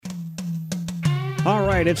All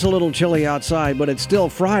right, it's a little chilly outside, but it's still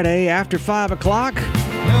Friday after 5 o'clock.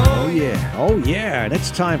 Oh yeah, and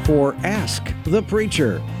it's time for Ask the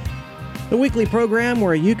Preacher, the weekly program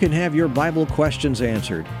where you can have your Bible questions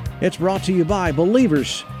answered. It's brought to you by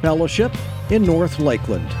Believers Fellowship in North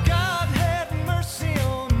Lakeland. God have mercy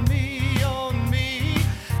on me, on me.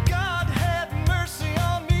 God have mercy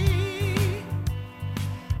on me.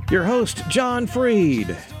 Your host, John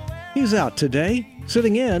Freed. He's out today.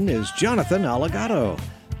 Sitting in is Jonathan Allegado.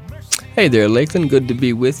 Hey there, Lakeland. Good to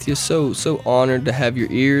be with you. So honored to have your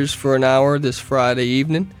ears for an hour this Friday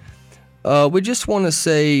evening. We just want to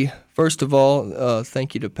say, first of all,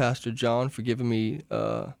 thank you to Pastor John for giving me,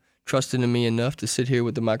 trusting in me enough to sit here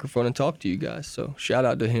with the microphone and talk to you guys. So shout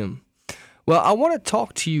out to him. Well, I want to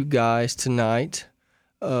talk to you guys tonight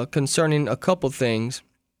concerning a couple things.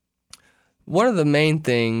 One of the main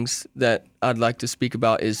things that I'd like to speak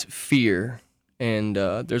about is fear. And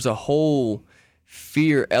there's a whole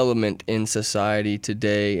fear element in society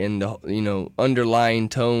today, and underlying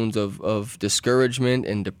tones of discouragement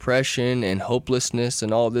and depression and hopelessness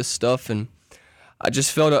and all this stuff. And I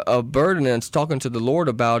just felt a burden, and I was talking to the Lord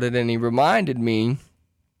about it, and He reminded me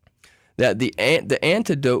that the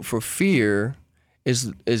antidote for fear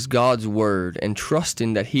is God's word, and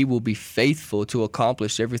trusting that He will be faithful to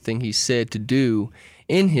accomplish everything He said to do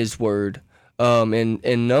in His word.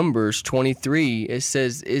 In Numbers 23, it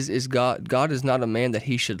says, "Is God is not a man that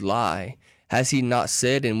He should lie. Has He not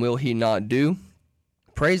said, and will He not do?"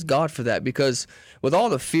 Praise God for that, because with all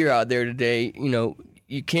the fear out there today,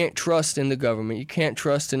 you can't trust in the government. You can't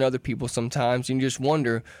trust in other people sometimes. You just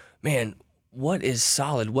wonder, man, what is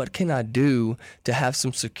solid? What can I do to have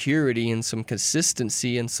some security and some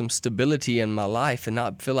consistency and some stability in my life and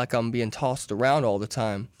not feel like I'm being tossed around all the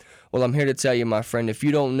time? Well, I'm here to tell you, my friend, if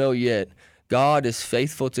you don't know yet, God is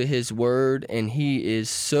faithful to His word, and He is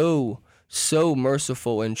so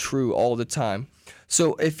merciful and true all the time.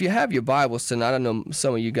 So if you have your Bibles tonight, I know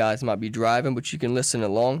some of you guys might be driving, but you can listen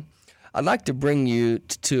along. I'd like to bring you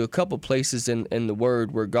to a couple places in the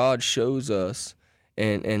Word where God shows us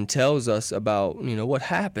and tells us about what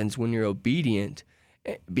happens when you're obedient,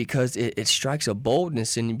 because it strikes a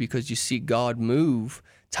boldness in you, because you see God move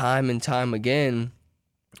time and time again.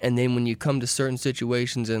 And then when you come to certain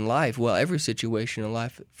situations in life, well, every situation in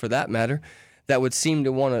life for that matter, that would seem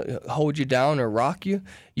to want to hold you down or rock you,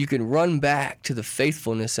 you can run back to the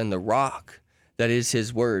faithfulness and the rock that is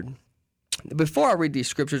His word. Before I read these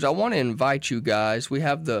scriptures, I want to invite you guys. We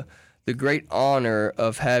have the great honor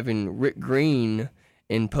of having Rick Green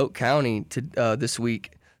in Polk County this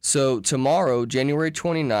week. So tomorrow, January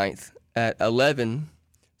 29th at 11,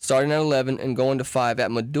 starting at 11 and going to 5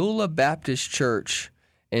 at Medulla Baptist Church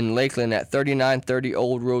in Lakeland at 3930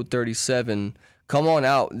 Old Road 37. Come on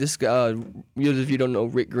out. This guy, if you don't know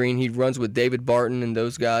Rick Green, he runs with David Barton and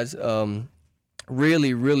those guys.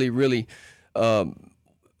 Really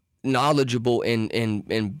knowledgeable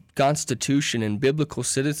in Constitution and biblical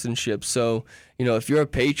citizenship. So, if you're a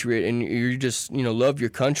patriot and you just, love your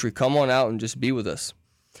country, come on out and just be with us.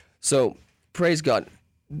 So, praise God.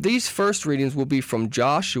 These first readings will be from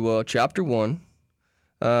Joshua chapter 1.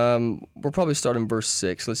 We'll probably start in verse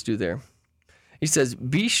 6. Let's do there. He says,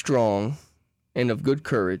 "Be strong and of good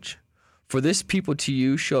courage, for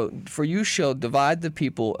you shall divide the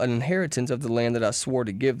people an inheritance of the land that I swore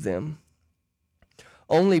to give them.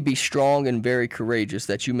 Only be strong and very courageous,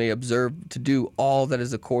 that you may observe to do all that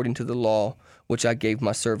is according to the law which I gave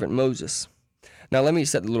my servant Moses." Now let me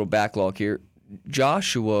set the little backlog here.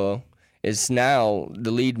 Joshua is now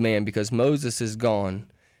the lead man because Moses is gone,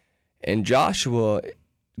 and Joshua,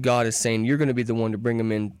 God is saying, you're going to be the one to bring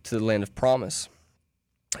him into the land of promise.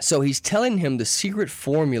 So He's telling him the secret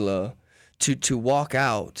formula to walk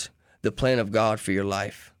out the plan of God for your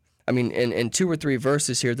life. I mean, in 2 or 3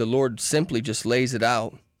 verses here, the Lord simply just lays it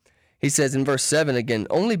out. He says in verse 7 again,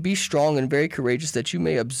 "Only be strong and very courageous, that you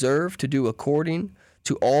may observe to do according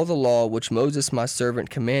to all the law which Moses my servant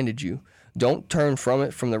commanded you. Don't turn from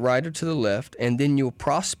it from the right or to the left, and then you'll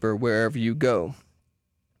prosper wherever you go."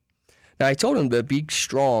 Now, I told him to be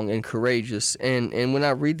strong and courageous, and when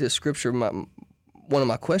I read this scripture, one of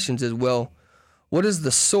my questions is, well, what is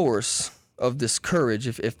the source of this courage?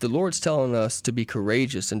 If the Lord's telling us to be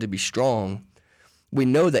courageous and to be strong, we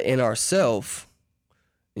know that in ourselves,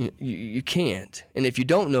 you can't. And if you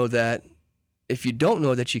don't know that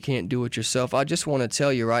you can't do it yourself, I just want to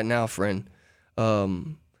tell you right now, friend,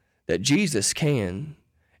 that Jesus can.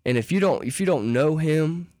 And if you don't know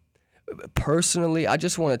Him personally, I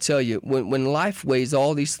just want to tell you, when life weighs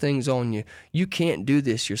all these things on you, you can't do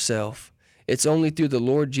this yourself. It's only through the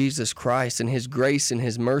Lord Jesus Christ and His grace and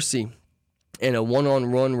His mercy and a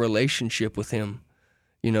one-on-one relationship with Him.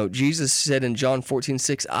 You know, Jesus said in John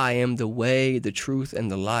 14:6, I am the way, the truth,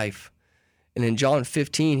 and the life. And in John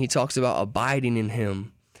 15, he talks about abiding in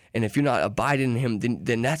him. And if you're not abiding in him,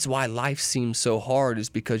 then that's why life seems so hard, is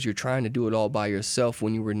because you're trying to do it all by yourself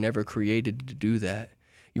when you were never created to do that.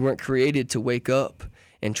 You weren't created to wake up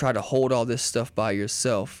and try to hold all this stuff by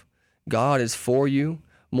yourself. God is for you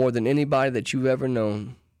more than anybody that you've ever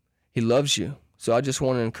known. He loves you. So I just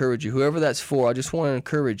want to encourage you, whoever that's for, I just want to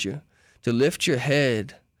encourage you to lift your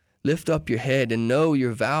head, lift up your head and know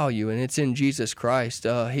your value, and it's in Jesus Christ.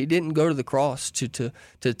 He didn't go to the cross to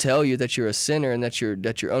tell you that you're a sinner and that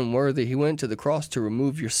you're unworthy. He went to the cross to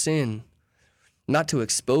remove your sin, not to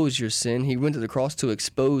expose your sin. He went to the cross to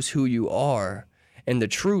expose who you are and the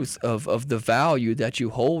truth of the value that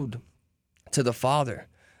you hold to the Father.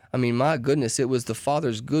 I mean, my goodness, it was the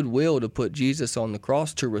Father's goodwill to put Jesus on the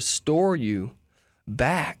cross to restore you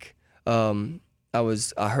back. I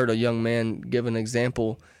heard a young man give an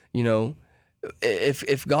example. You know,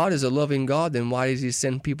 if God is a loving God, then why does he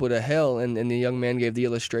send people to hell? And the young man gave the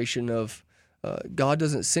illustration of God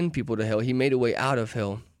doesn't send people to hell. He made a way out of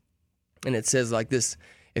hell. And it says like this: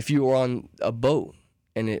 if you were on a boat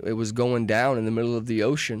and it was going down in the middle of the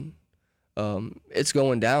ocean, it's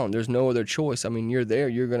going down. There's no other choice. I mean, you're there.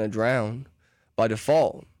 You're going to drown by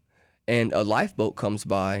default. And a lifeboat comes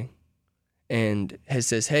by and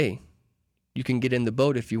says, hey, you can get in the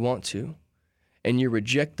boat if you want to. And you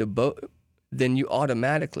reject the boat, then you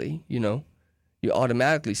automatically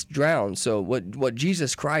drown. So what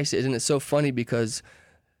Jesus Christ, isn't it so funny? Because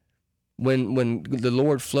when the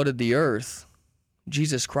Lord flooded the earth,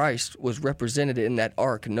 Jesus Christ was represented in that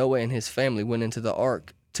ark. Noah and his family went into the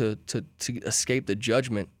ark to escape the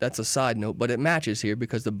judgment. That's a side note, but it matches here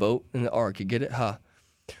because the boat and the ark, you get it?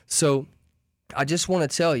 So I just want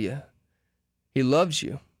to tell you, he loves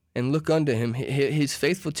you. And look unto him. He's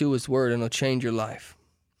faithful to his word, and he'll change your life.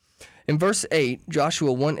 In verse 8,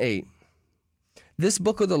 Joshua 1:8, this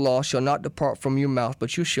book of the law shall not depart from your mouth,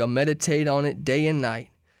 but you shall meditate on it day and night,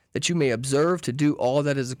 that you may observe to do all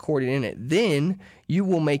that is according in it. Then you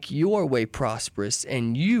will make your way prosperous,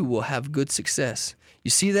 and you will have good success.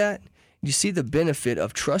 You see that? You see the benefit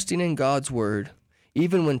of trusting in God's word,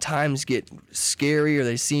 even when times get scary or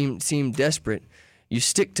they seem desperate. You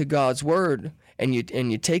stick to God's word, and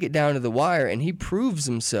you take it down to the wire, and he proves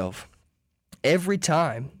himself every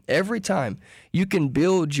time. You can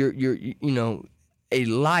build your a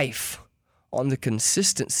life on the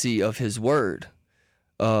consistency of his word.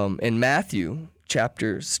 In Matthew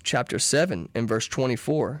chapter 7 and verse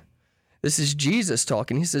 24, this is Jesus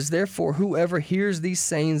talking. He says, therefore, whoever hears these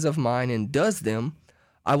sayings of mine and does them,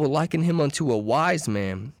 I will liken him unto a wise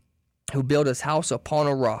man who built his house upon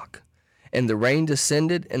a rock. And the rain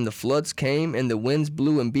descended, and the floods came, and the winds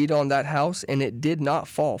blew and beat on that house, and it did not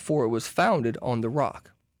fall, for it was founded on the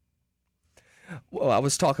rock. Well, I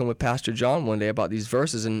was talking with Pastor John one day about these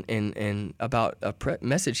verses and about a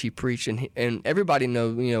message he preached, and everybody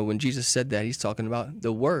knows, when Jesus said that, he's talking about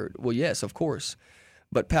the Word. Well, yes, of course.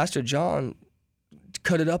 But Pastor John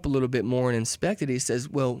cut it up a little bit more and inspected it. He says,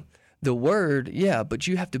 well, the Word, yeah, but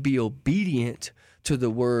you have to be obedient to the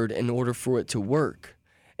Word in order for it to work.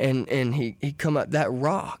 And he come up, that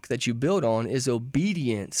rock that you build on is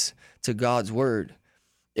obedience to God's word.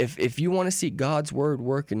 If you want to see God's word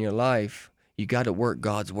work in your life, you got to work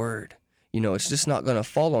God's word. It's just not going to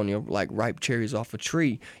fall on you like ripe cherries off a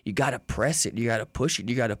tree. You got to press it. You got to push it.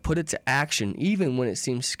 You got to put it to action, even when it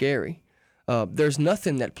seems scary. There's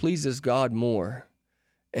nothing that pleases God more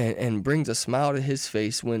and brings a smile to his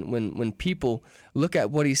face when people look at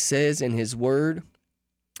what he says in his word,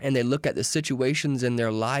 and they look at the situations in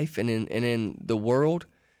their life and in the world,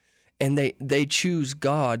 and they choose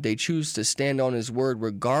God. They choose to stand on his word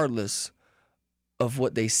regardless of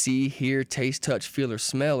what they see, hear, taste, touch, feel, or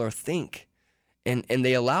smell, or think. And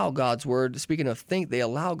they allow God's word, speaking of think, they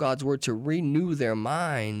allow God's word to renew their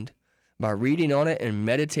mind by reading on it and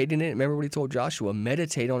meditating it. Remember what he told Joshua,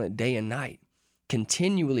 meditate on it day and night.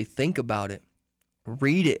 Continually think about it.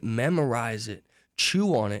 Read it, memorize it,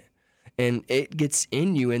 chew on it. And it gets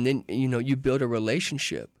in you, and then, you build a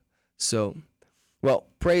relationship. So, well,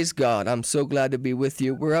 praise God. I'm so glad to be with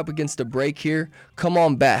you. We're up against a break here. Come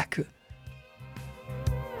on back.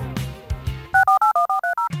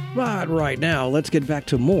 Right now, let's get back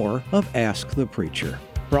to more of Ask the Preacher.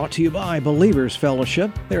 Brought to you by Believers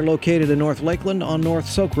Fellowship. They're located in North Lakeland on North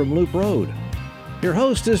Soquel Loop Road. Your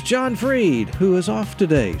host is John Freed, who is off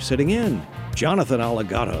today, sitting in Jonathan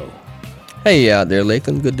Allegato. Hey out there,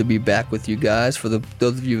 Lakeland. Good to be back with you guys. For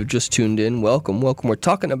those of you who just tuned in, welcome. We're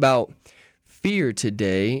talking about fear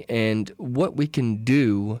today and what we can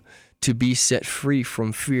do to be set free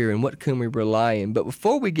from fear, and what can we rely in? But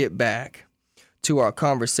before we get back to our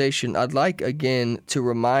conversation, I'd like again to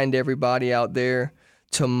remind everybody out there,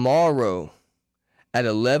 tomorrow at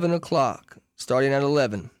 11 o'clock, starting at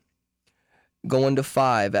 11, going to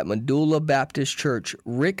 5 at Medulla Baptist Church,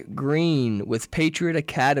 Rick Green with Patriot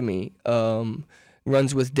Academy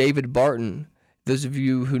runs with David Barton. Those of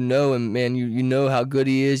you who know him, man, you know how good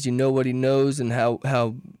he is, you know what he knows, and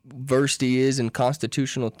how versed he is in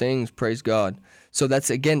constitutional things, praise God. So that's,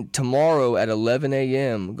 again, tomorrow at 11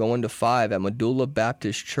 a.m., going to 5 at Medulla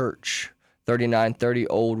Baptist Church, 3930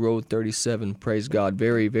 Old Road 37, praise God.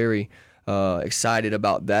 Very, very excited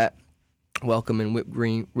about that. Welcoming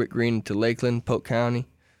Rick Green to Lakeland, Polk County,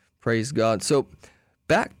 praise God. So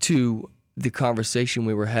back to the conversation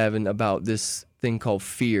we were having about this thing called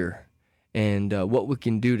fear, and what we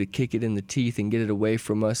can do to kick it in the teeth and get it away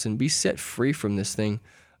from us and be set free from this thing.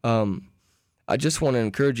 I just want to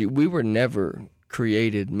encourage you, we were never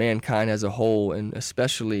created, mankind as a whole, and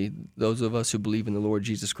especially those of us who believe in the Lord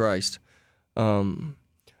Jesus Christ.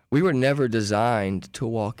 We were never designed to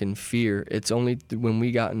walk in fear. It's only when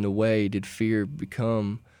we got in the way did fear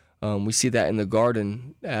become. We see that in the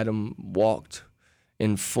garden. Adam walked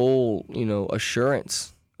in full,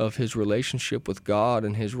 assurance of his relationship with God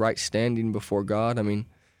and his right standing before God. I mean,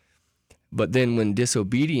 but then when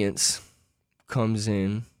disobedience comes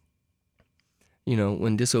in,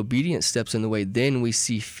 when disobedience steps in the way, then we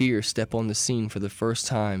see fear step on the scene for the first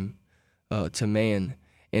time to man.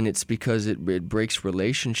 And it's because it breaks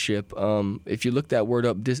relationship. If you look that word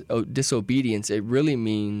up, disobedience, it really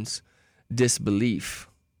means disbelief.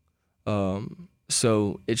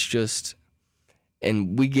 So it's just,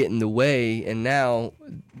 and we get in the way, and now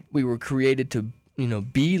we were created to,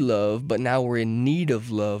 be loved, but now we're in need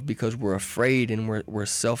of love because we're afraid and we're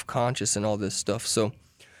self-conscious and all this stuff. So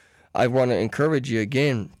I want to encourage you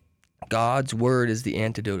again, God's word is the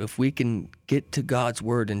antidote. If we can get to God's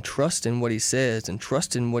word and trust in what he says and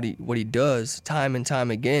trust in what he does time and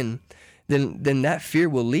time again, then that fear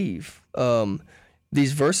will leave.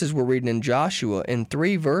 These verses we're reading in Joshua, in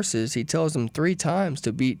 3 verses, he tells them 3 times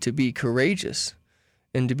to be courageous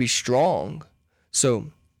and to be strong.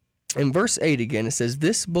 So in verse 8 again, it says,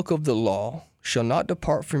 "This book of the law shall not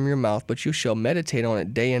depart from your mouth, but you shall meditate on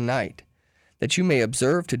it day and night, that you may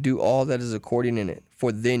observe to do all that is according in it.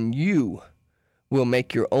 For then you will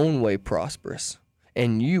make your own way prosperous,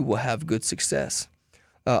 and you will have good success."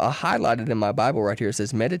 I highlighted in my Bible right here, it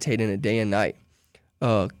says, meditate in it day and night.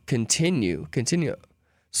 Continue.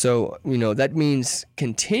 So, that means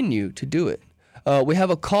continue to do it. We have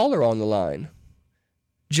a caller on the line.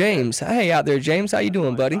 James. Hey, out there, James. How you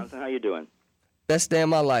doing, buddy? Jonathan, how you doing? Best day of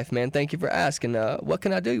my life, man. Thank you for asking. What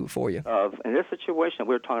can I do for you? In this situation,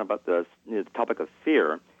 we were talking about the topic of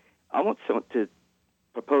fear. I want to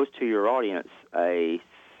propose to your audience a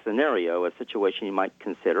scenario, a situation you might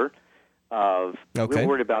consider of, okay. We're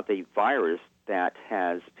worried about the virus that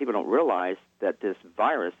has, people don't realize that this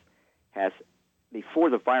virus has, before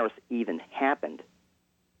the virus even happened,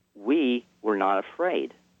 we were not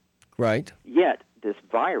afraid. Right. Yet, this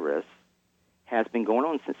virus has been going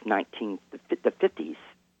on since the 50s.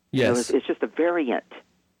 Yes. It's just a variant.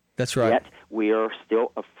 That's right. Yet we are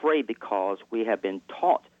still afraid because we have been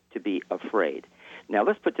taught to be afraid. Now,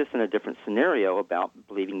 let's put this in a different scenario about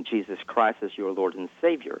believing Jesus Christ as your Lord and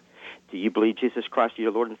Savior. Do you believe Jesus Christ is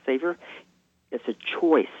your Lord and Savior? It's a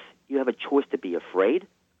choice. You have a choice to be afraid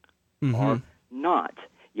or not.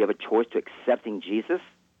 You have a choice to accepting Jesus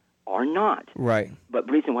or not. Right. But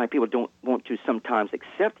the reason why people don't want to sometimes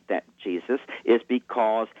accept that Jesus is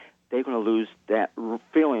because they're going to lose that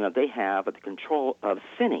feeling that they have of the control of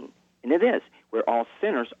sinning. And it is. We're all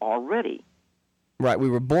sinners already. Right. We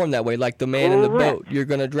were born that way, like the man in the boat. You're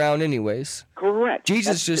going to drown anyways. Correct.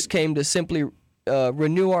 Jesus just came to simply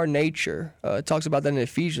renew our nature. It talks about that in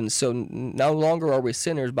Ephesians. So no longer are we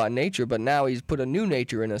sinners by nature, but now he's put a new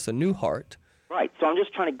nature in us, a new heart. Right. So I'm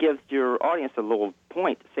just trying to give your audience a little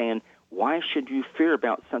point saying, why should you fear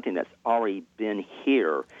about something that's already been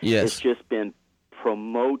here? Yes. It's just been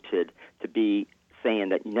promoted to be saying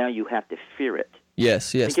that now you have to fear it.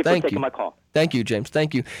 Yes. Thank you for taking my call. Thank you, James.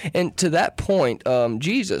 Thank you. And to that point,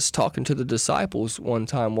 Jesus, talking to the disciples one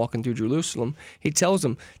time walking through Jerusalem, he tells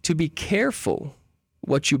them to be careful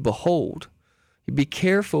what you behold. Be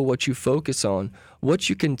careful what you focus on, what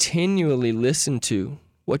you continually listen to,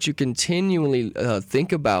 what you continually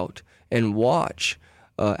think about and watch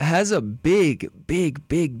has a big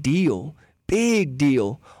deal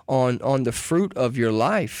on the fruit of your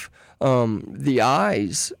life. The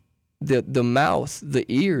eyes, the mouth, the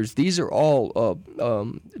ears, these are all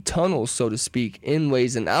tunnels, so to speak,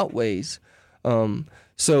 inways and outways.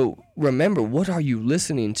 So remember, what are you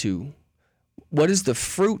listening to? What is the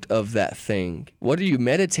fruit of that thing? What are you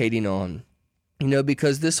meditating on?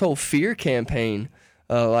 Because this whole fear campaign,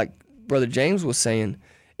 like Brother James was saying,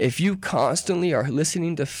 if you constantly are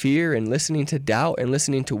listening to fear and listening to doubt and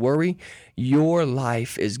listening to worry, your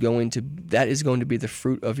life is going to be the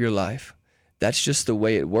fruit of your life. That's just the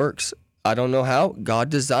way it works. I don't know how.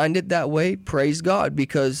 God designed it that way. Praise God,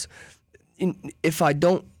 because if I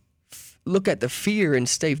don't look at the fear and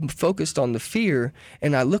stay focused on the fear,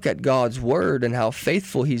 and I look at God's word and how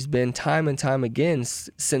faithful he's been time and time again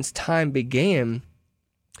since time began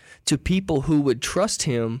to people who would trust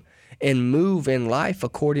him and move in life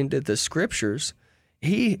according to the scriptures,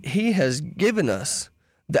 he has given us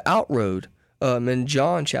the outroad. In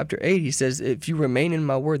John chapter 8, he says, if you remain in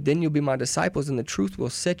my word, then you'll be my disciples, and the truth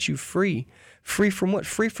will set you free. Free from what?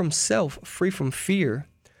 Free from self, free from fear.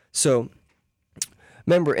 So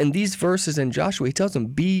remember, in these verses in Joshua, he tells them,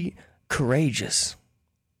 be courageous.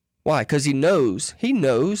 Why? Because he knows.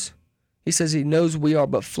 He says he knows we are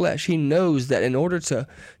but flesh. He knows that in order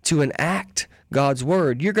to enact God's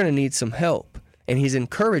word, you're going to need some help. And he's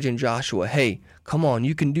encouraging Joshua, hey, come on,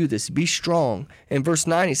 you can do this. Be strong. In verse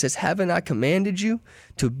 9, he says, haven't I commanded you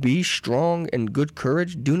to be strong and good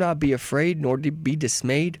courage? Do not be afraid, nor be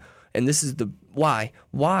dismayed. And this is the why.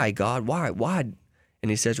 Why, God? Why? And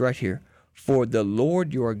he says right here, for the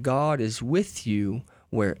Lord your God is with you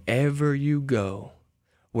wherever you go.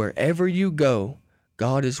 Wherever you go,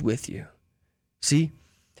 God is with you. See,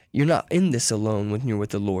 you're not in this alone when you're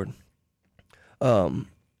with the Lord.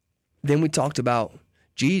 Then we talked about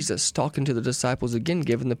Jesus talking to the disciples again,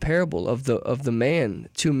 giving the parable of the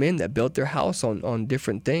two men that built their house on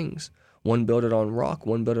different things. One built it on rock,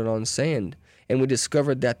 one built it on sand. And we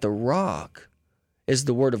discovered that the rock is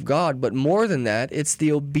the word of God, but more than that, it's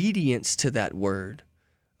the obedience to that word.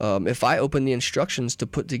 If I open the instructions to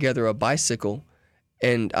put together a bicycle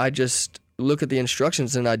and I just look at the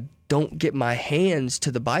instructions and I don't get my hands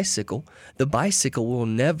to the bicycle will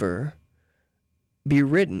never be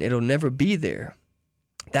ridden. It'll never be there.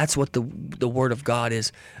 That's what the word of God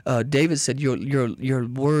is. David said, your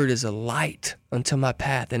word is a light unto my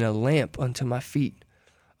path and a lamp unto my feet.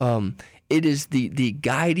 It is the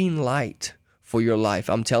guiding light for your life.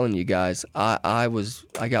 I'm telling you guys, I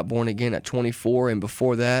got born again at 24, and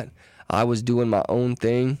before that, I was doing my own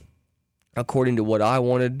thing according to what I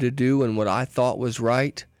wanted to do and what I thought was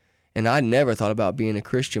right. And I never thought about being a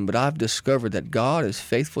Christian, but I've discovered that God is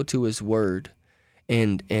faithful to his word.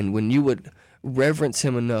 And when you would reverence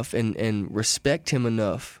him enough and respect him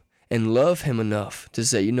enough and love him enough to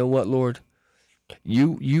say, you know what, Lord,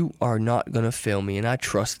 you are not going to fail me, and I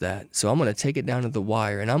trust that. So I'm going to take it down to the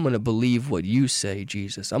wire, and I'm going to believe what you say,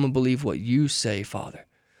 Jesus. I'm going to believe what you say, Father.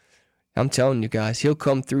 I'm telling you guys, he'll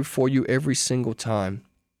come through for you every single time.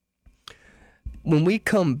 When we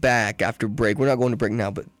come back after break, we're not going to break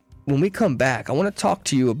now, but when we come back, I want to talk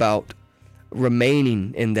to you about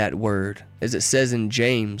remaining in that word, as it says in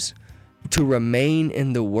James, to remain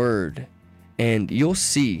in the word. And you'll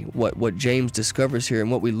see what James discovers here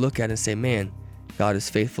and what we look at and say, man, God is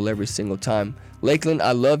faithful every single time. Lakeland,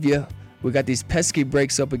 I love you. We got these pesky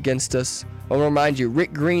breaks up against us. I want to remind you,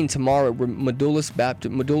 Rick Green tomorrow at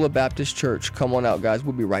Medulla Baptist Church. Come on out, guys.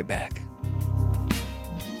 We'll be right back.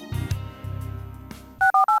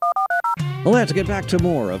 Well, let's get back to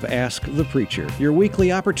more of Ask the Preacher, your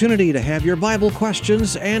weekly opportunity to have your Bible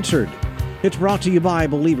questions answered. It's brought to you by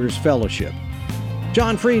Believers Fellowship.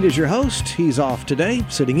 John Freed is your host. He's off today.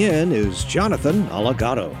 Sitting in is Jonathan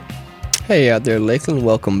Alagato. Hey out there, Lakeland.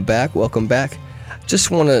 Welcome back.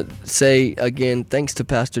 Just want to say again, thanks to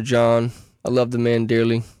Pastor John. I love the man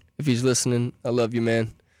dearly. If he's listening, I love you,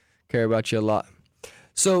 man. Care about you a lot.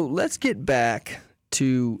 So let's get back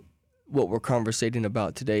to what we're conversating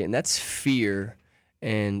about today, and that's fear.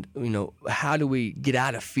 And, how do we get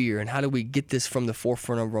out of fear, and how do we get this from the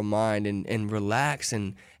forefront of our mind and relax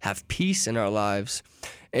and have peace in our lives?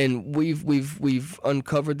 And we've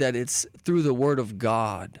uncovered that it's through the Word of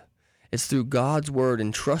God. It's through God's Word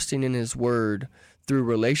and trusting in His Word, through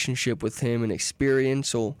relationship with Him and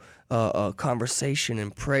experiential conversation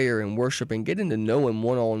and prayer and worship and getting to know Him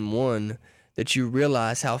one-on-one, that you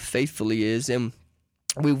realize how faithful He is. And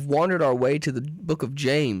we've wandered our way to the book of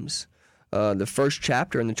James, the first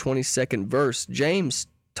chapter and the 22nd verse. James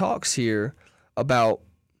talks here about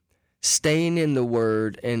staying in the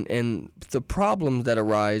Word and the problems that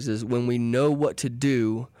arises when we know what to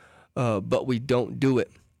do, but we don't do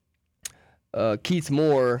it. Keith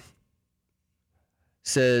Moore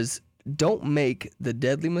says, don't make the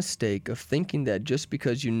deadly mistake of thinking that just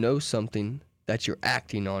because you know something that you're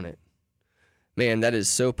acting on it. Man, that is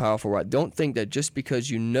so powerful, right? Don't think that just because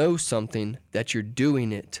you know something that you're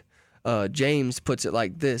doing it. James puts it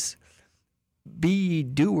like this: be ye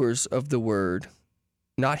doers of the word,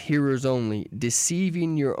 not hearers only,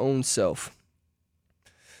 deceiving your own self.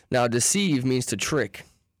 Now, deceive means to trick.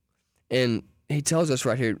 And he tells us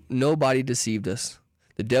right here, nobody deceived us.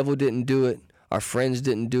 The devil didn't do it. Our friends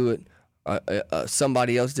didn't do it.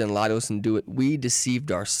 Somebody else didn't lie to us and do it. We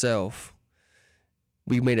deceived ourselves.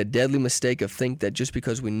 We made a deadly mistake of think that just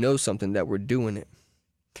because we know something that we're doing it.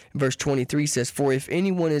 Verse 23 says, for if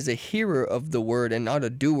anyone is a hearer of the word and not a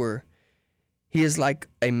doer, he is like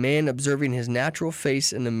a man observing his natural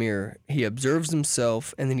face in the mirror. He observes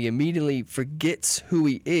himself and then he immediately forgets who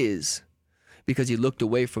he is because he looked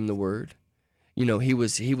away from the word. You know,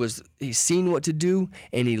 he's seen what to do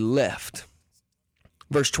and he left.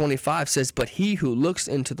 Verse 25 says, but he who looks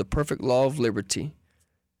into the perfect law of liberty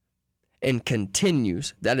and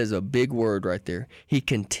continues, that is a big word right there. He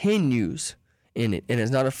continues in it and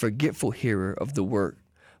is not a forgetful hearer of the work,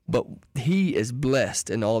 but he is blessed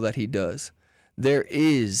in all that he does. There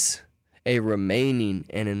is a remaining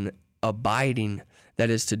and an abiding that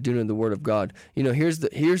is to do in the word of God. You know,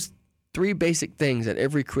 here's three basic things that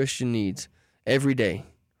every Christian needs every day: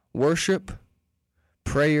 worship,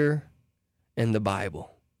 prayer, and the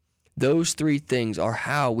Bible. Those three things are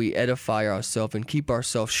how we edify ourselves and keep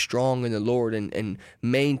ourselves strong in the Lord and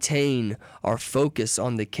maintain our focus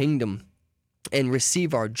on the kingdom and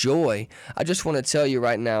receive our joy. I just want to tell you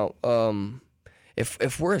right now,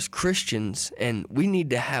 if we're as Christians and we need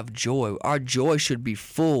to have joy, our joy should be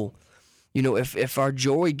full. You know, if our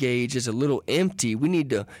joy gauge is a little empty, we need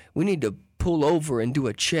to pull over and do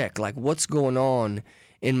a check, like what's going on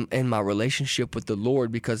in my relationship with the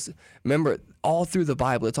Lord. Because remember, all through the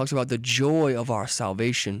Bible, it talks about the joy of our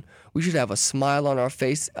salvation. We should have a smile on our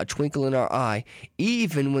face, a twinkle in our eye,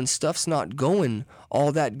 even when stuff's not going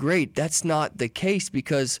all that great. That's not the case,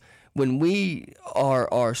 because when we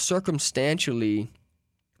are circumstantially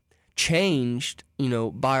changed, you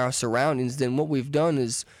know, by our surroundings, then what we've done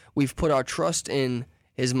is we've put our trust in,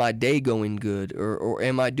 is my day going good, or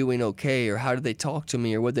am I doing okay, or how do they talk to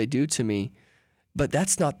me, or what they do to me. But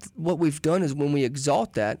that's not what we've done. Is when we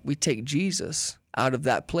exalt that, we take Jesus out of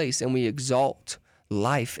that place and we exalt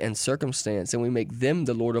life and circumstance and we make them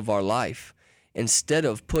the Lord of our life instead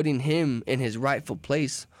of putting him in his rightful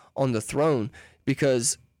place on the throne.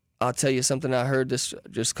 Because I'll tell you something I heard, this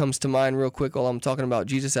just comes to mind real quick while I'm talking about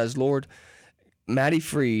Jesus as Lord. Maddie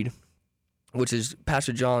Freed, which is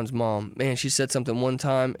Pastor John's mom, man, she said something one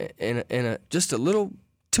time in just a little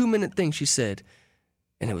 2-minute thing she said,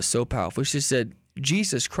 and it was so powerful. She said,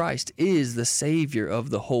 Jesus Christ is the Savior of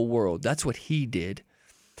the whole world. That's what he did.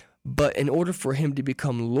 But in order for him to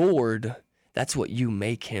become Lord, that's what you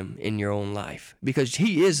make him in your own life. Because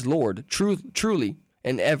he is Lord, truly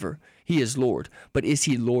and ever. He is Lord. But is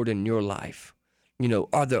he Lord in your life? You know,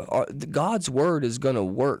 God's word is going to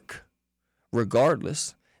work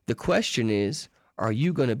regardless. The question is, are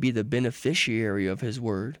you going to be the beneficiary of his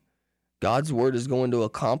word? God's word is going to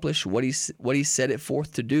accomplish what he set it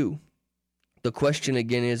forth to do. The question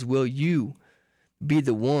again is, will you be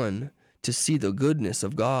the one to see the goodness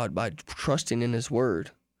of God by trusting in his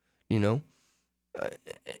word? You know,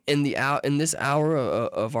 in this hour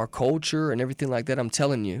of our culture and everything like that, I'm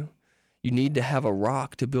telling you, you need to have a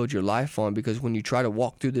rock to build your life on, because when you try to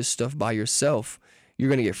walk through this stuff by yourself, you're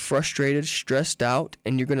going to get frustrated, stressed out,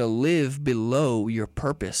 and you're going to live below your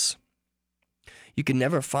purpose. You can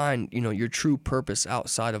never find, you know, your true purpose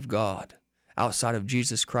outside of God, outside of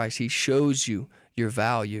Jesus Christ. He shows you your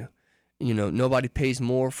value. You know, nobody pays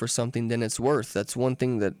more for something than it's worth. That's one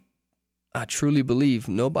thing that I truly believe.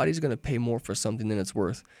 Nobody's going to pay more for something than it's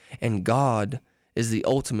worth. And God is the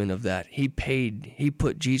ultimate of that. He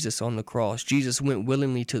put Jesus on the cross. Jesus went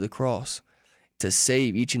willingly to the cross to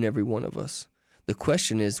save each and every one of us. The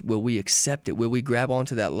question is, will we accept it? Will we grab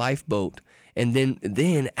onto that lifeboat? And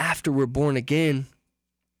then after we're born again,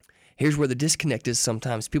 here's where the disconnect is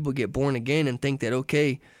sometimes. People get born again and think that,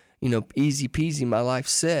 okay, you know, easy peasy, my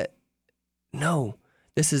life's set. No,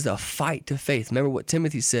 this is a fight to faith. Remember what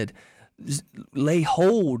Timothy said, lay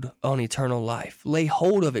hold on eternal life. Lay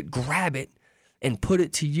hold of it, grab it, and put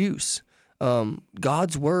it to use.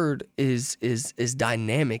 God's word is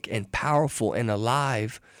dynamic and powerful and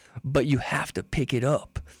alive, but you have to pick it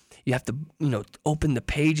up. You have to, you know, open the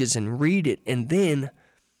pages and read it. And then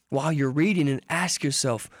while you're reading it, ask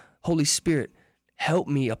yourself, Holy Spirit, help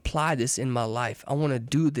me apply this in my life. I want to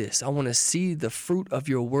do this. I want to see the fruit of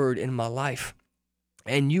your word in my life.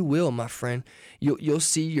 And you will, my friend. You'll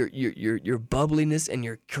see your bubbliness and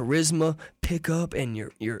your charisma pick up, and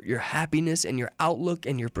your happiness and your outlook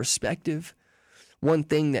and your perspective one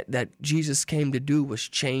thing that Jesus came to do was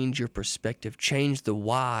change your perspective, change the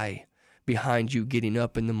why behind you getting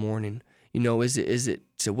up in the morning. Is it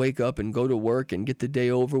to wake up and go to work and get the day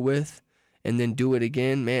over with and then do it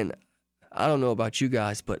again? Man, I don't know about you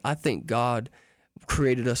guys, but I think God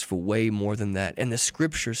created us for way more than that. And the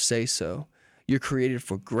scriptures say so. You're created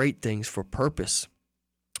for great things, for purpose,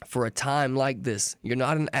 for a time like this. You're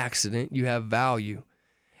not an accident. You have value,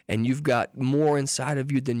 and you've got more inside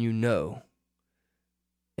of you than you know.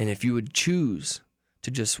 And if you would choose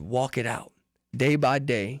to just walk it out day by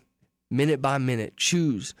day, minute by minute,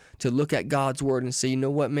 choose to look at God's word and say, you know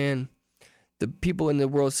what, man, the people in the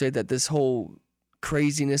world say that this whole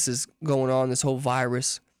craziness is going on, this whole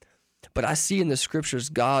virus. But I see in the scriptures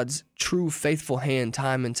God's true faithful hand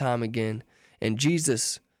time and time again. And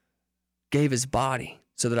Jesus gave his body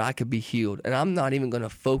so that I could be healed. And I'm not even going to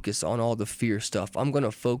focus on all the fear stuff. I'm going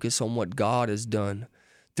to focus on what God has done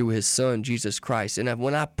through his son, Jesus Christ. And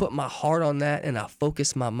when I put my heart on that and I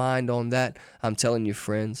focus my mind on that, I'm telling you,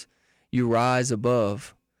 friends, you rise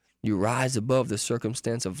above the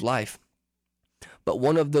circumstance of life. But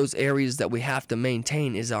one of those areas that we have to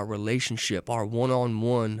maintain is our relationship, our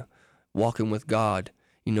one-on-one walking with God,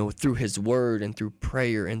 through his word and through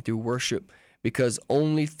prayer and through worship. Because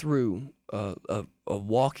only through a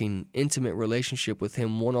walking, intimate relationship with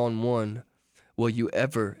him one-on-one will you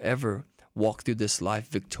ever walk through this life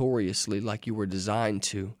victoriously like you were designed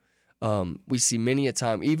to. We see many a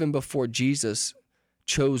time, even before Jesus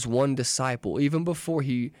chose one disciple, even before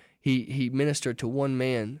he ministered to one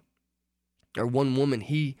man or one woman,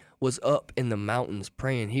 he was up in the mountains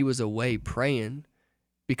praying. He was away praying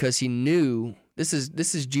because he knew this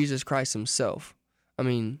is Jesus Christ himself. I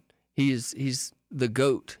mean, he's the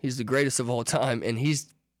GOAT. He's the greatest of all time, and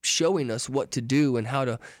he's showing us what to do and how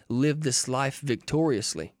to live this life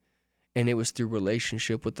victoriously. And it was through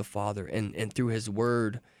relationship with the Father and through his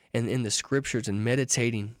word and in the scriptures and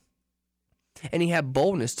meditating. And he had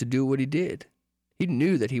boldness to do what he did. He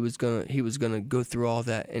knew that he was gonna go through all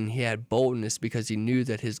that, and he had boldness because he knew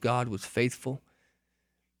that his God was faithful.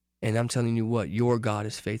 And I'm telling you what, your God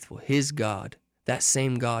is faithful. His God, that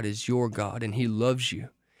same God is your God, and he loves you.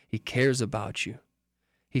 He cares about you.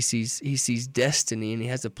 He sees destiny, and he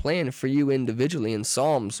has a plan for you individually. In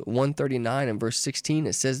Psalms 139 and verse 16,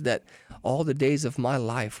 it says that all the days of my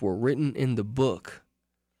life were written in the book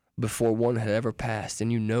before one had ever passed,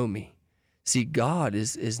 and you know me. See, God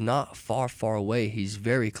is not far, far away. He's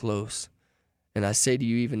very close. And I say to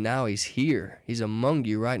you even now, he's here. He's among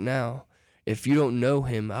you right now. If you don't know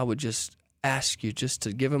him, I would just ask you just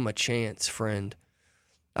to give him a chance, friend.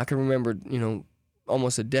 I can remember,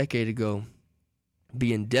 almost a decade ago,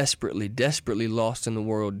 being desperately lost in the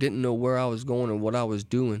world, didn't know where I was going or what I was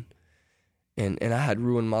doing. And I had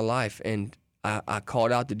ruined my life. And I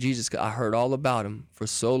called out to Jesus because I heard all about him for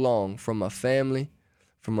so long from my family,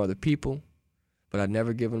 from other people, but I'd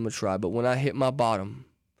never given him a try. But when I hit my bottom,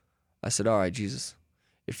 I said, all right, Jesus,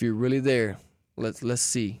 if you're really there, let's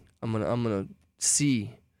see. I'm gonna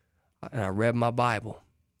see. And I read my Bible.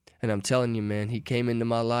 And I'm telling you, man, he came into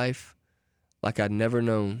my life like I'd never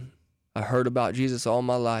known. I heard about Jesus all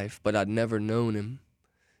my life, but I'd never known him.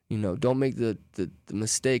 Don't make the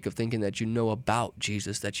mistake of thinking that you know about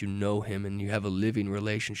Jesus, that you know him and you have a living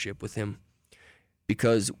relationship with him.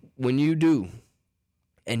 Because when you do,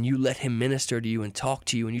 and you let him minister to you and talk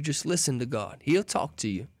to you, and you just listen to God, he'll talk to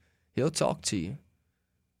you. He'll talk to you.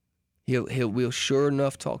 He'll sure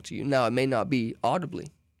enough talk to you. Now, it may not be audibly,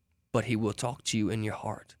 but he will talk to you in your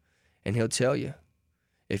heart. And he'll tell you,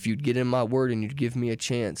 if you'd get in my word and you'd give me a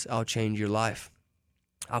chance, I'll change your life.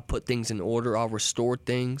 I'll put things in order. I'll restore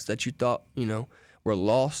things that you thought, were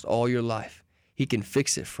lost all your life. He can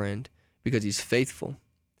fix it, friend, because he's faithful.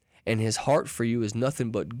 And his heart for you is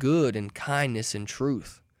nothing but good and kindness and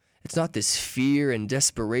truth. It's not this fear and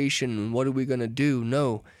desperation and what are we going to do?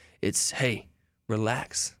 No, it's, hey,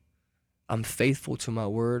 relax. I'm faithful to my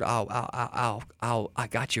word. I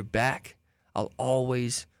got your back. I'll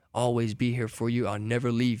always be here for you. I'll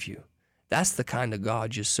never leave you. That's the kind of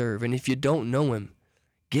God you serve. And if you don't know him,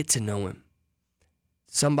 get to know him.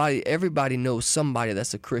 Everybody knows somebody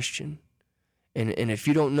that's a Christian. And if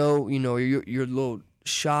you don't know, you're a little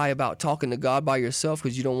shy about talking to God by yourself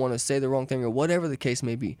because you don't want to say the wrong thing or whatever the case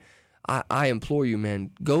may be, I implore you,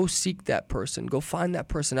 man, go seek that person. Go find that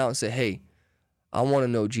person out and say, hey, I want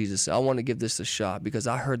to know Jesus. I want to give this a shot because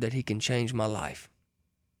I heard that he can change my life.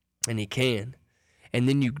 And he can. And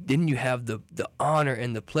then you have the honor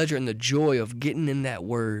and the pleasure and the joy of getting in that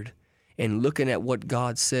word and looking at what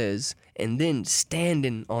God says and then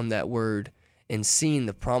standing on that word and seeing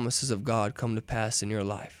the promises of God come to pass in your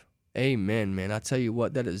life. Amen, man. I tell you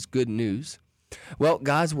what, that is good news. Well,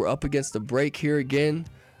 guys, we're up against the break here again.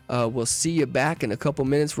 We'll see you back in a couple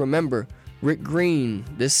minutes. Remember, Rick Green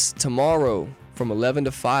this tomorrow from 11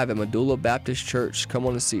 to 5 at Medulla Baptist Church. Come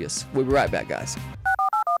on and see us. We'll be right back, guys.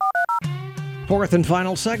 Fourth and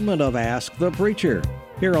final segment of Ask the Preacher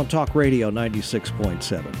here on Talk Radio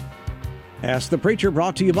 96.7. Ask the Preacher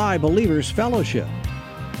brought to you by Believers Fellowship.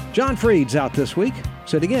 John Freed's out this week.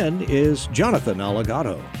 Sitting in is Jonathan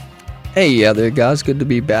Allegado. Hey, yeah, there, guys. Good to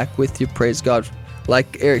be back with you. Praise God.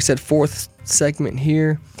 Like Eric said, fourth segment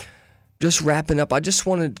here. Just wrapping up, I just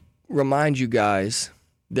want to remind you guys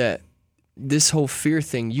that this whole fear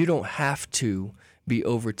thing, you don't have to be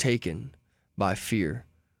overtaken by fear.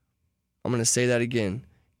 I'm going to say that again.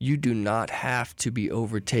 You do not have to be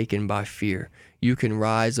overtaken by fear. You can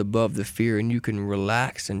rise above the fear and you can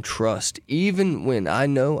relax and trust. Even when I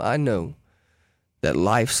know that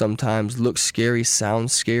life sometimes looks scary,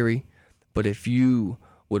 sounds scary, but if you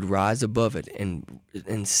would rise above it and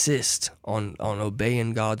insist on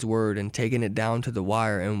obeying God's word and taking it down to the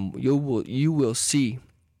wire, and you will see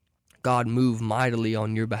God move mightily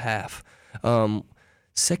on your behalf.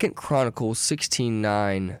 2 Chronicles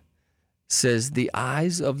 16:9 says, "The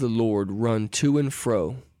eyes of the Lord run to and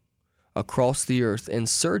fro across the earth in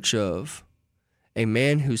search of a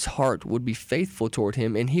man whose heart would be faithful toward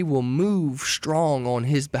him, and he will move strong on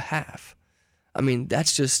his behalf." I mean, that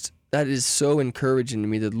is so encouraging to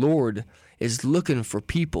me. The Lord is looking for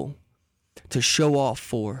people to show off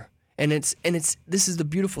for. And it's this is the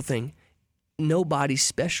beautiful thing. Nobody's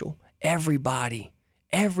special. Everybody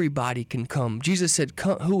can come. Jesus said,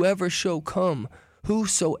 "Come, whoever shall come,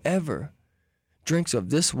 whosoever drinks of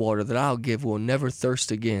this water that I'll give will never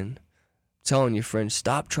thirst again." I'm telling you, friends,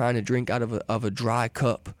 stop trying to drink out of a dry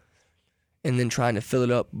cup and then trying to fill it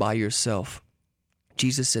up by yourself.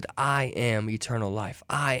 Jesus said, "I am eternal life.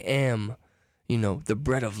 I am, the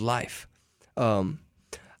bread of life." I'm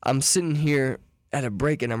sitting here at a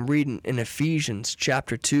break and I'm reading in Ephesians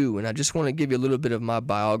chapter 2, and I just want to give you a little bit of my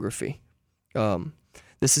biography.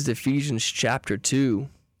 This is Ephesians chapter 2,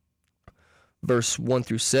 verse 1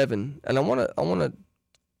 through 7, and I want to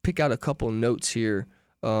pick out a couple notes here.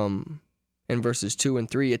 In verses 2 and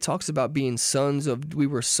 3, it talks about being we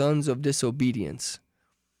were sons of disobedience.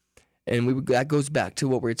 And that goes back to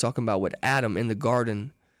what we were talking about with Adam in the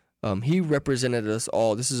garden. He represented us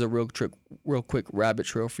all. This is a real quick rabbit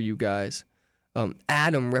trail for you guys.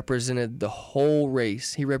 Adam represented the whole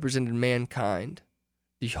race. He represented mankind.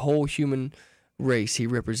 The whole human race he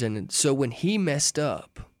represented. So when he messed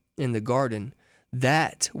up in the garden,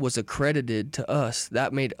 that was accredited to us.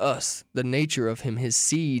 That made us, the nature of him, his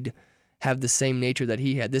seed, have the same nature that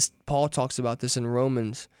he had. Paul talks about this in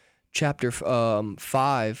Romans chapter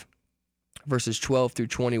 5, verses 12 through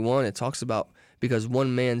 21. It talks about, because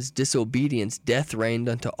one man's disobedience, death reigned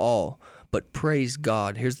unto all. But praise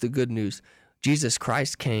God, here's the good news. Jesus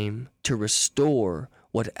Christ came to restore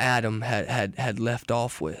what Adam had left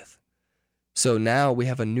off with. So now we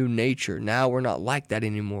have a new nature. Now we're not like that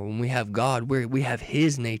anymore. When we have God, we have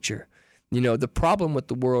his nature. The problem with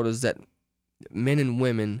the world is that men and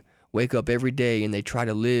women wake up every day and they try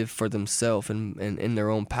to live for themselves and in their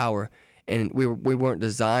own power. And we weren't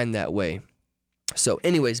designed that way. So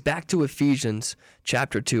anyways, back to Ephesians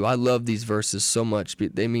chapter 2. I love these verses so much.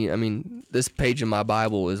 This page in my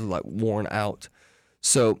Bible is like worn out.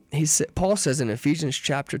 So Paul says in Ephesians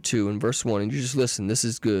chapter 2 and verse 1, and you just listen, this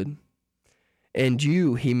is good. "And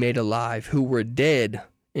you he made alive, who were dead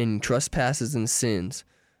in trespasses and sins."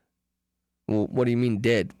 Well, what do you mean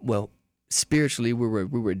dead? Well, spiritually we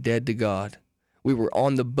were dead to God. We were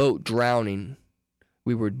on the boat drowning.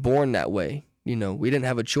 We were born that way. We didn't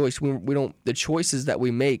have a choice. The choices that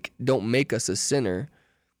we make don't make us a sinner.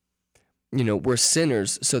 We're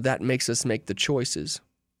sinners, so that makes us make the choices.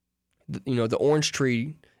 The orange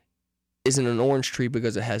tree isn't an orange tree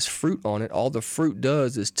because it has fruit on it. All the fruit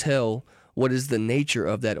does is tell what is the nature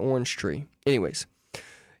of that orange tree. Anyways,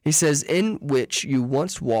 he says, "In which you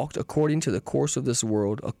once walked according to the course of this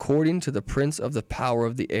world, according to the prince of the power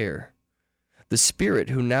of the air, the spirit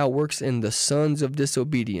who now works in the sons of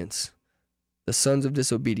disobedience,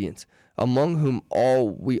 among whom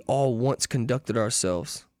we all once conducted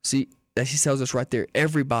ourselves." See, that he tells us right there,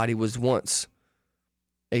 everybody was once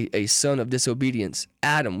a son of disobedience.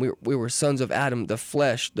 Adam, we were sons of Adam. The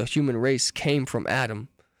flesh, the human race came from Adam.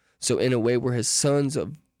 So in a way, we're his sons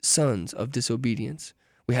of disobedience.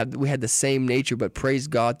 We had the same nature, but praise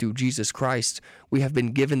God, through Jesus Christ, we have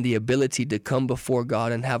been given the ability to come before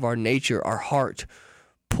God and have our nature, our heart,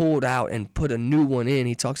 pulled out and put a new one in.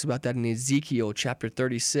 He talks about that in Ezekiel chapter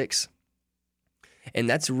 36. And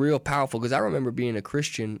that's real powerful, because I remember being a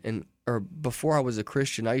Christian, or before I was a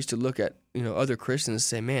Christian, I used to look at other Christians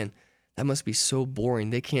say, man, that must be so boring.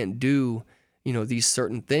 They can't do, these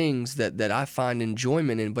certain things that I find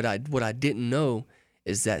enjoyment in. But what I didn't know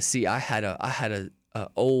is that, see, I had a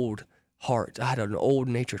old heart. I had an old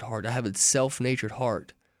natured heart. I have a self-natured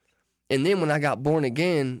heart. And then when I got born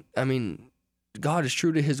again, I mean, God is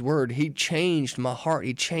true to his word. He changed my heart.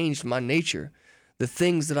 He changed my nature. The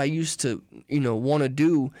things that I used to, want to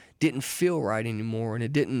do didn't feel right anymore, and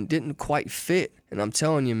it didn't quite fit. And I'm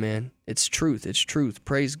telling you, man, it's truth. It's truth.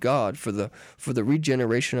 Praise God for the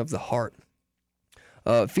regeneration of the heart.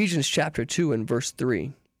 Ephesians chapter 2 and verse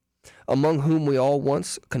 3. Among whom we all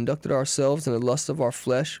once conducted ourselves in the lust of our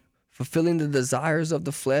flesh, fulfilling the desires of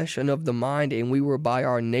the flesh and of the mind, and we were by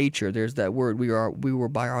our nature, there's that word, we were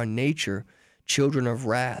by our nature children of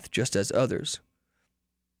wrath, just as others.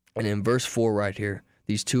 And in verse 4 right here,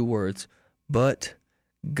 these two words, but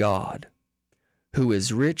God, who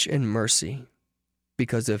is rich in mercy,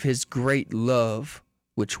 because of his great love,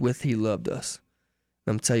 which with he loved us.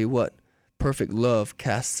 And I'm tell you what, perfect love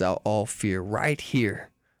casts out all fear. Right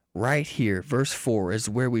here, verse 4 is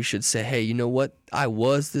where we should say, hey, you know what? I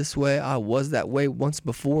was this way. I was that way once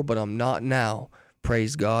before, but I'm not now.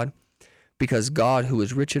 Praise God. Because God, who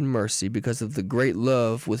is rich in mercy, because of the great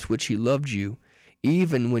love with which he loved you,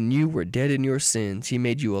 even when you were dead in your sins, he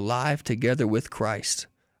made you alive together with Christ.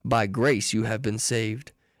 By grace you have been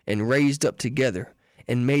saved, and raised up together,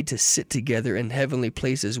 and made to sit together in heavenly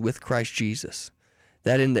places with Christ Jesus,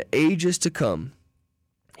 that in the ages to come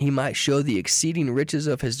he might show the exceeding riches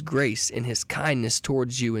of his grace in his kindness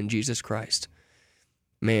towards you in Jesus Christ.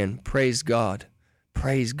 Man, praise God.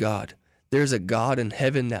 Praise God. There's a God in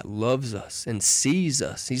heaven that loves us and sees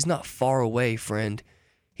us. He's not far away, friend.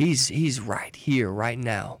 He's right here, right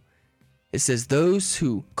now. It says, those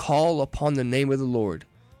who call upon the name of the Lord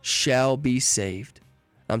shall be saved.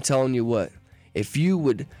 I'm telling you what, if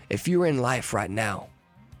you're in life right now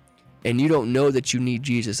and you don't know that you need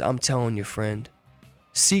Jesus, I'm telling you, friend,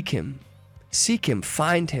 seek him,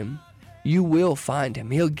 find him. You will find him.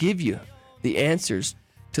 He'll give you the answers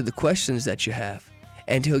to the questions that you have,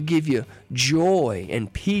 and he'll give you joy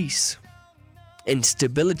and peace and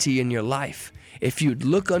stability in your life. If you'd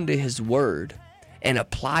look unto his word and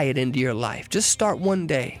apply it into your life, just start one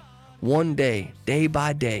day, day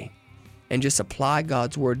by day, and just apply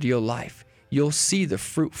God's word to your life. You'll see the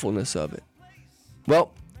fruitfulness of it.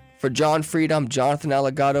 Well, for John Freed, I'm Jonathan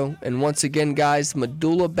Allegado. And once again, guys,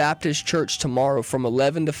 Medulla Baptist Church tomorrow from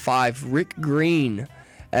 11 to 5. Rick Green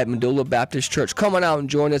at Medulla Baptist Church. Come on out and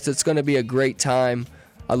join us. It's going to be a great time.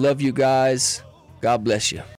 I love you guys. God bless you.